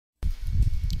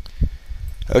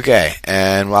Okay,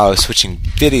 and while I was switching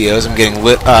videos, I'm getting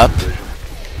lit up.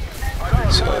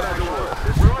 So,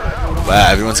 wow,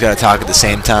 everyone's got to talk at the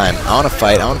same time. I want to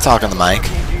fight. I want to talk on the mic.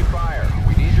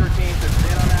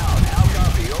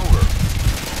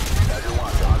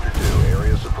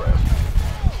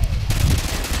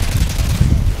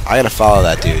 I gotta follow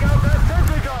that dude.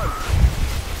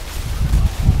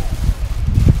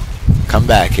 Come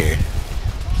back here.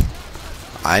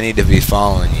 I need to be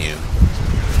following you.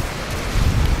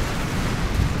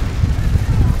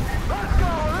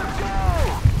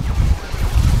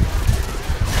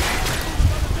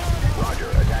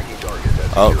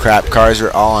 Oh crap, cars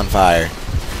are all on fire.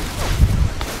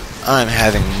 I'm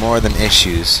having more than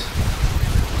issues.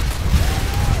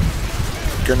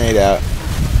 Grenade out.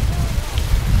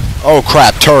 Oh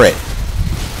crap, turret.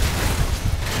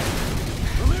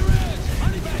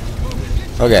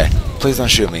 Okay, please don't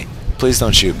shoot me. Please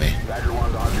don't shoot me. Badger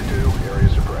 1 to Hunter 2, area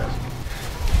suppressed.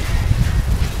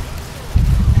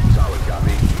 Solid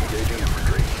copy, engaging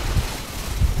infantry.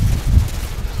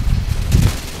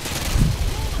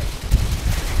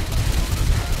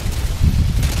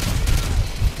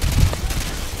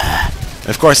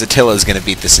 Of course, Attila's gonna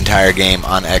beat this entire game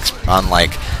on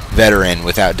like veteran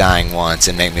without dying once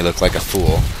and make me look like a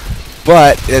fool.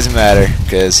 But it doesn't matter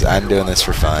because I'm doing this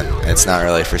for fun. It's not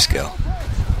really for skill,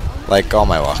 like all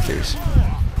my walkthroughs.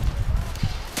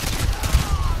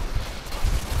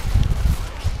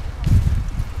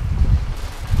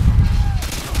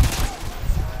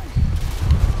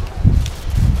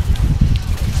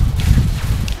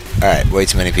 All right, way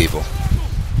too many people.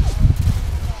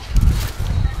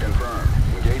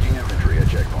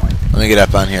 Let me get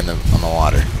up on here on the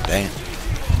water. Dang it.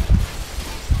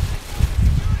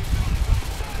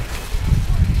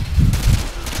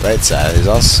 Right side. There's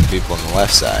also people on the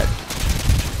left side.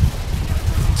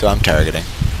 So I'm targeting.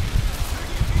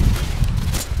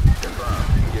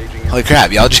 Holy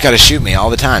crap, y'all just gotta shoot me all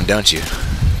the time, don't you?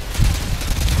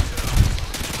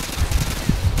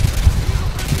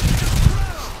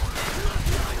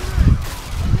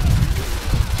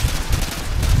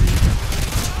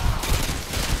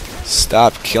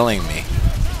 Stop killing me.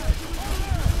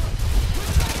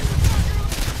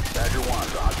 Badger 1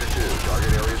 to Hunter 2,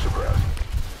 target area suppressed.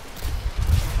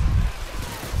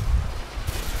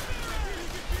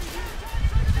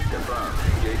 Confirmed,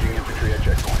 engaging infantry at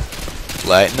checkpoint.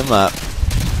 Lighten them up.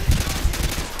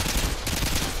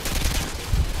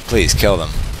 Please kill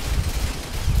them.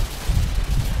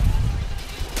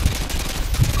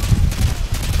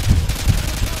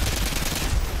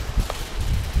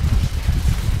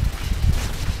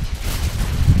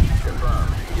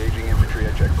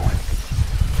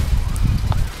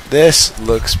 This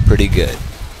looks pretty good.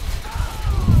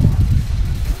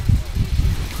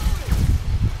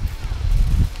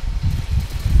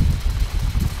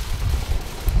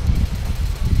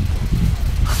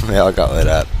 They all got lit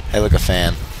up. Hey, look, a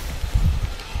fan.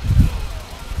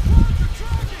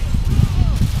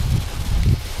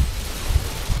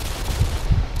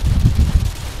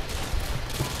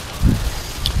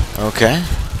 Okay.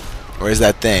 Where's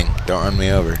that thing? Don't run me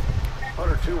over.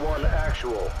 Hunter 2-1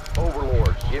 actual.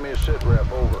 Overlord, give me a sit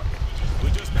rep, over.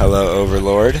 Hello,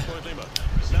 Overlord.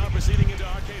 Now proceeding into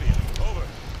Arcadia. Over.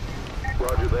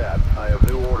 Roger that. I have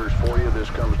new orders for you. This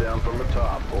comes down from the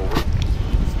top, over.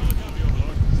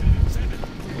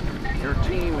 Your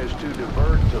team is to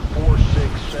divert to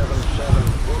 4677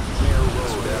 Brookmere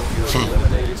Road after you have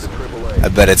eliminated the AAA. I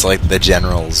bet it's like the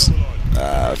General's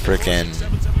frickin'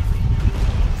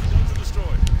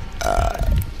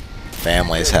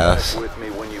 family's house. With me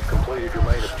when you've completed your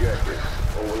main objective.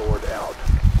 Overlord out.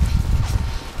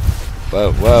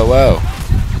 Whoa, whoa, whoa.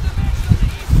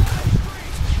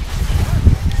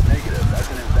 Negative. That's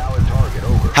an invalid target.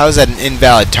 Over. How is that an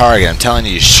invalid target? I'm telling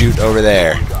you, shoot over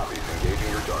there. Copies.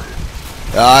 Engaging your target.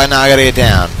 Oh, now I gotta get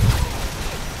down.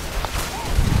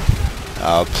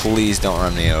 Oh, please don't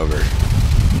run me over.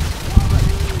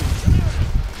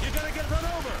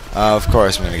 Oh, of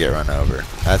course I'm gonna get run over.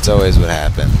 That's always what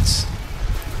happens.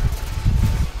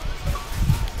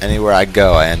 Anywhere I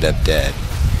go, I end up dead.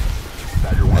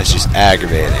 That's just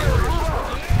aggravating.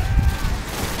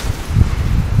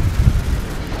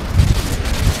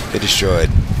 Get destroyed.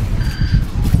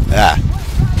 Ah.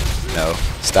 No.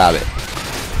 Stop it.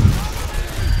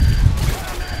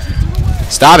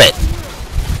 Stop it!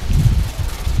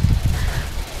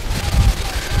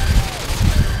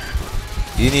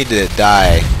 You need to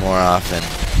die more often.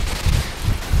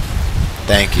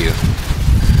 Thank you.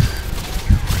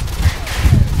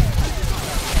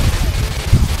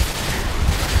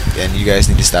 And you guys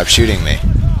need to stop shooting me.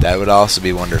 That would also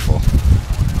be wonderful.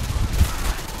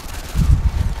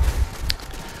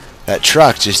 That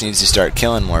truck just needs to start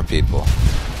killing more people.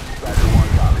 Badger 1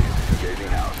 copies. Engaging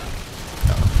house.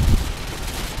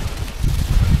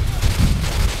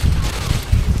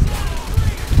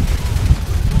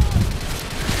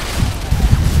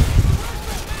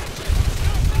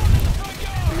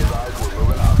 Be advised we're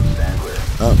moving up. Stand clear.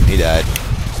 Oh, he died.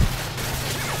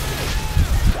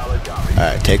 Solid copy.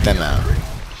 Alright, take them out.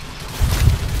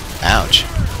 Ouch.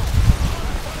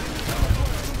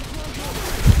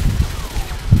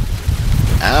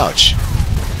 Ouch.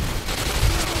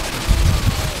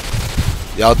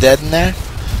 Y'all dead in there?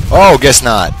 Oh, guess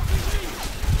not.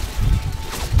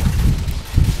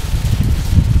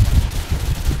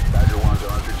 Badger 1's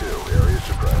on to 2. Area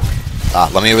suppressed.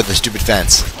 Ah, let me with the stupid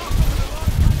fence.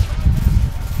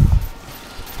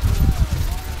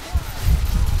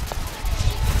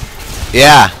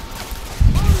 Yeah.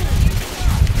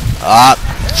 Ah.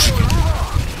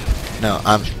 No,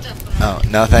 I'm. Oh,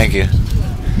 no, thank you.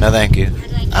 No, thank you.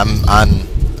 I'm on.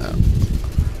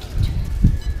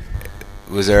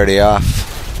 Was already off.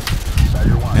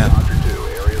 Badger 1 Yeah. on to 2.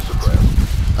 Area suppressed.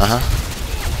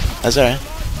 That's alright.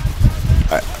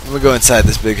 Alright, I'm gonna go inside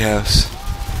this big house.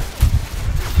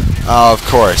 Oh, of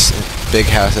course. Big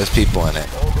house has people in it.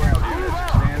 All ground units,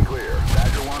 stand clear.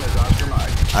 Badger 1 is Oscar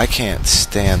Mike. I can't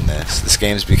stand this. This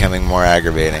game's becoming more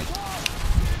aggravating.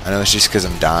 I know it's just because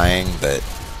I'm dying, but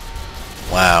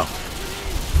wow.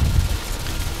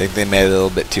 I think they made it a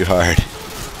little bit too hard.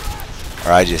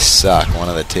 Or I just suck, one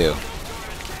of the two.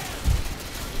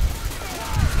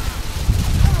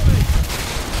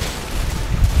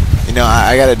 You know,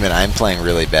 I gotta admit, I'm playing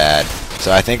really bad.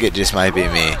 So I think it just might be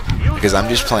me. Because I'm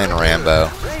just playing Rambo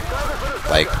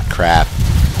like crap.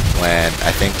 When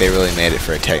I think they really made it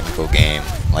for a technical game.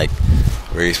 Like,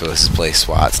 where you're supposed to play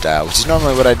SWAT style. Which is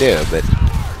normally what I do, but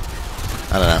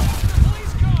I don't know.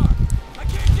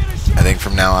 I think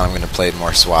from now on I'm going to play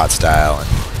more SWAT style and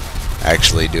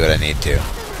actually do what I need to.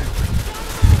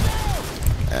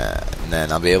 And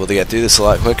then I'll be able to get through this a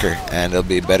lot quicker. And it'll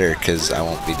be better because I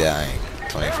won't be dying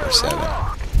 24/7.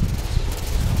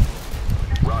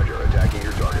 Roger, attacking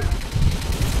your target.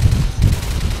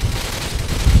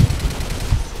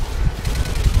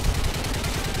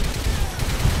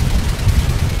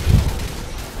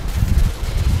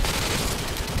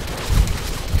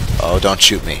 Oh, don't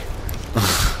shoot me.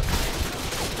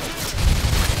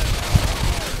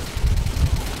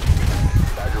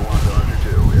 Badger 1's on to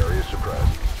 2. Area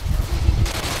suppressed.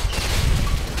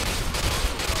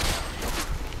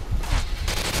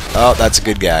 Oh, that's a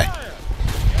good guy.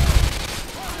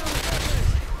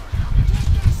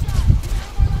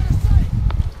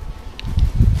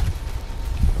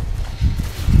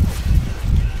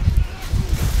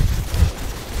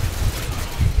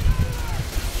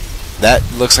 That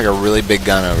looks like a really big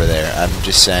gun over there. I'm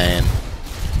just saying.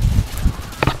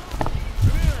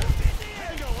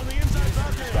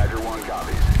 Badger 1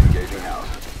 copies. Engaging house.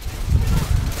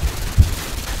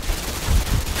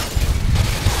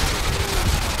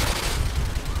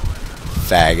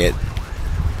 Faggot.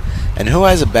 And who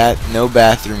has a no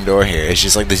bathroom door here? It's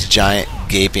just like this giant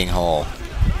gaping hole.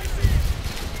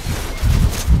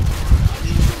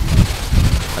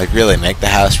 Like, really, make the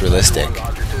house realistic.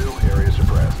 On to 2. Area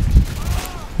suppressed.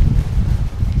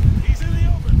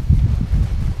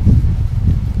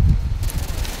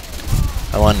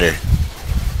 I wonder.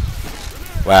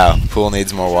 Wow, pool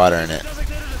needs more water in it.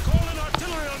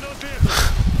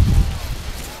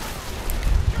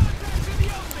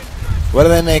 What do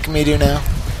they make me do now?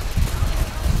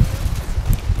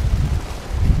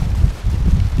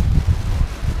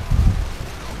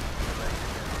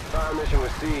 Fire mission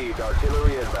received.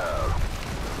 Artillery inbound.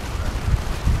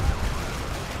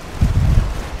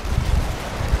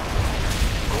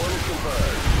 Coordinates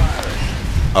confirmed.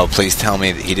 Firing. Oh, please tell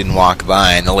me that he didn't walk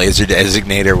by and the laser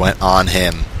designator went on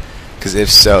him. Because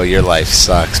if so, your life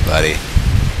sucks, buddy.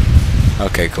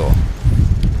 Okay, cool.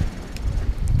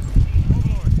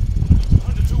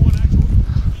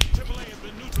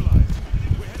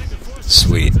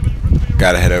 Sweet.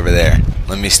 Gotta head over there.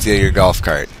 Let me steal your golf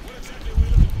cart.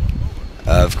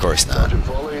 Of course not. Sergeant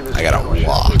Foley, this I is gotta Rochelle.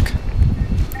 walk.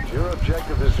 Your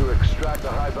objective is to extract a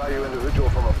high-value individual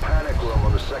from a panic room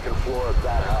on the second floor of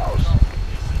that house.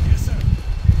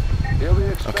 He'll be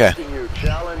expecting you.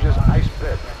 Challenge is Ice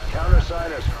Pit.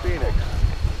 Countersign is Phoenix.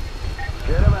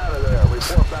 Get him out of there.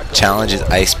 Report back to Challenge is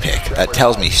Hollywood. ice pick. That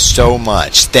tells me so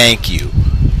much. Thank you.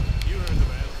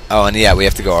 Oh, and yeah, we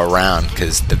have to go around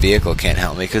because the vehicle can't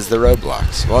help me because the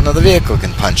roadblocks. Well, no, the vehicle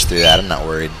can punch through that. I'm not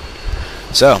worried.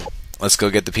 So, let's go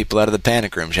get the people out of the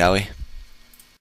panic room, shall we?